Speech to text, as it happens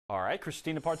All right,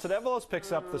 Christina Partsenevelos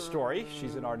picks up the story.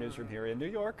 She's in our newsroom here in New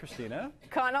York. Christina.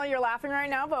 Connell, you're laughing right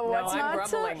now, but what's I'm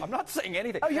not I'm not saying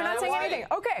anything. Oh, you're not saying anything?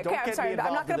 Okay, I'm sorry.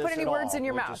 I'm not going to put any words in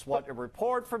your mouth. I just want a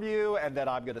report from you, and then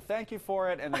I'm going to thank you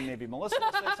for it, and then maybe Melissa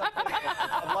will say something.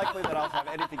 It's unlikely that I'll have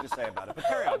anything to say about it, but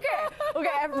carry on.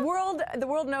 Okay. The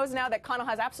world knows now that Connell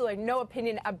has absolutely no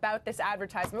opinion about this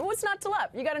advertisement. What's not to love?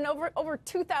 You got an over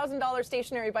 $2,000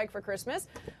 stationary bike for Christmas.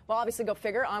 Well, obviously, go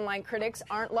figure. Online critics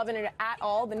aren't loving it at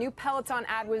all. The new Peloton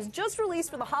ad was just released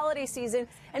for the holiday season,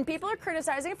 and people are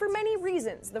criticizing it for many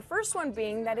reasons. The first one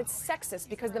being that it's sexist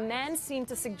because the men seem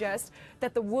to suggest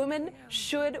that the woman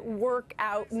should work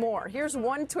out more. Here's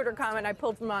one Twitter comment I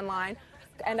pulled from online.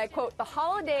 And I quote, "The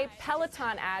holiday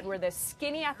Peloton ad where the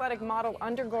skinny athletic model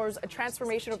undergoes a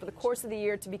transformation over the course of the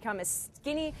year to become a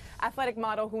skinny athletic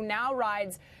model who now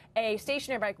rides a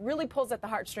stationary bike really pulls at the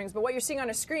heartstrings." But what you're seeing on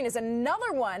a screen is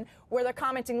another one where they're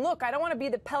commenting, look, I don't want to be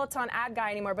the Peloton ad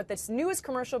guy anymore, but this newest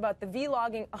commercial about the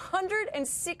vlogging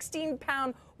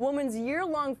 116-pound woman's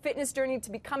year-long fitness journey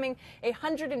to becoming a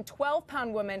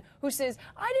 112-pound woman who says,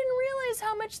 I didn't realize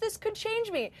how much this could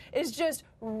change me, is just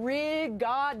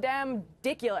goddamn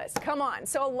ridiculous. Come on.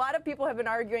 So a lot of people have been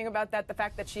arguing about that, the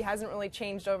fact that she hasn't really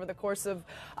changed over the course of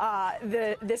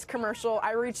this commercial.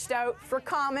 I reached out for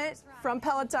comment from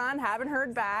Peloton, haven't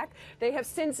heard back. They have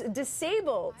since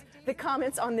disabled the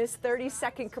comments on this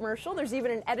 30-second commercial. There's even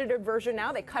an edited version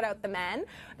now. They cut out the men.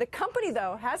 The company,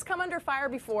 though, has come under fire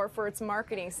before for its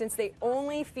marketing since they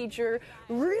only feature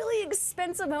really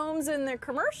expensive homes in their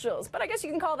commercials. But I guess you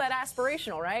can call that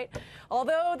aspirational, right?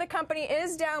 Although the company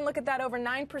is down, look at that, over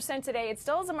 9% today, it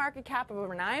still has a market cap of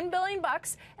over $9 billion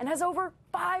and has over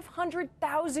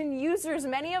 500,000 users,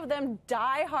 many of them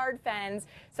die-hard fans.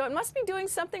 So it must be doing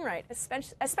something right,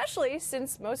 especially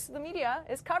since most of the media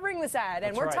is covering this ad,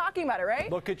 and we're talking about it,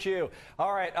 right? Look at you.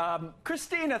 All right,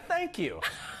 Christina, thank you.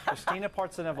 Christina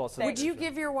Partsenevelos. Would you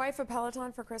give your wife a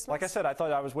Peloton for Christmas? Like I said, I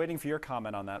thought I was waiting for your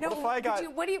comment on that. No, what if I got?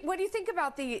 What do you think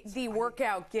about the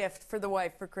workout gift for the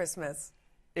wife for Christmas?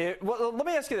 Well, let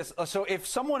me ask you this. So if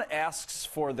someone asks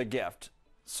for the gift,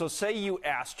 so say you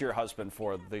asked your husband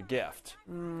for the gift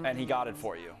and he got it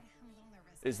for you,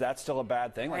 is that still a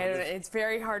bad thing? Like, it's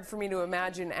very hard for me to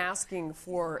imagine asking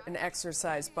for an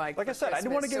exercise bike. Like I said, I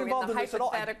didn't want to get involved in this at all.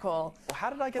 Hypothetical. Well,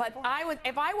 how did I get involved?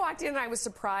 If I walked in and I was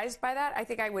surprised by that, I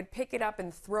think I would pick it up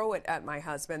and throw it at my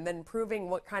husband, then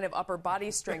proving what kind of upper body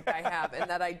strength I have and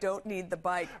that I don't need the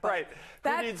bike. But right.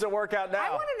 Who needs a workout now? I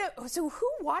want to know, so who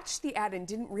watched the ad and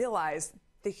didn't realize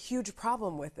the huge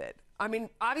problem with it? I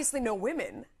mean, obviously no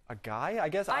women. A guy? I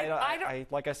guess I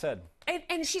like I said.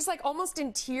 And she's like almost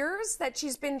in tears that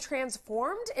she's been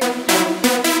transformed.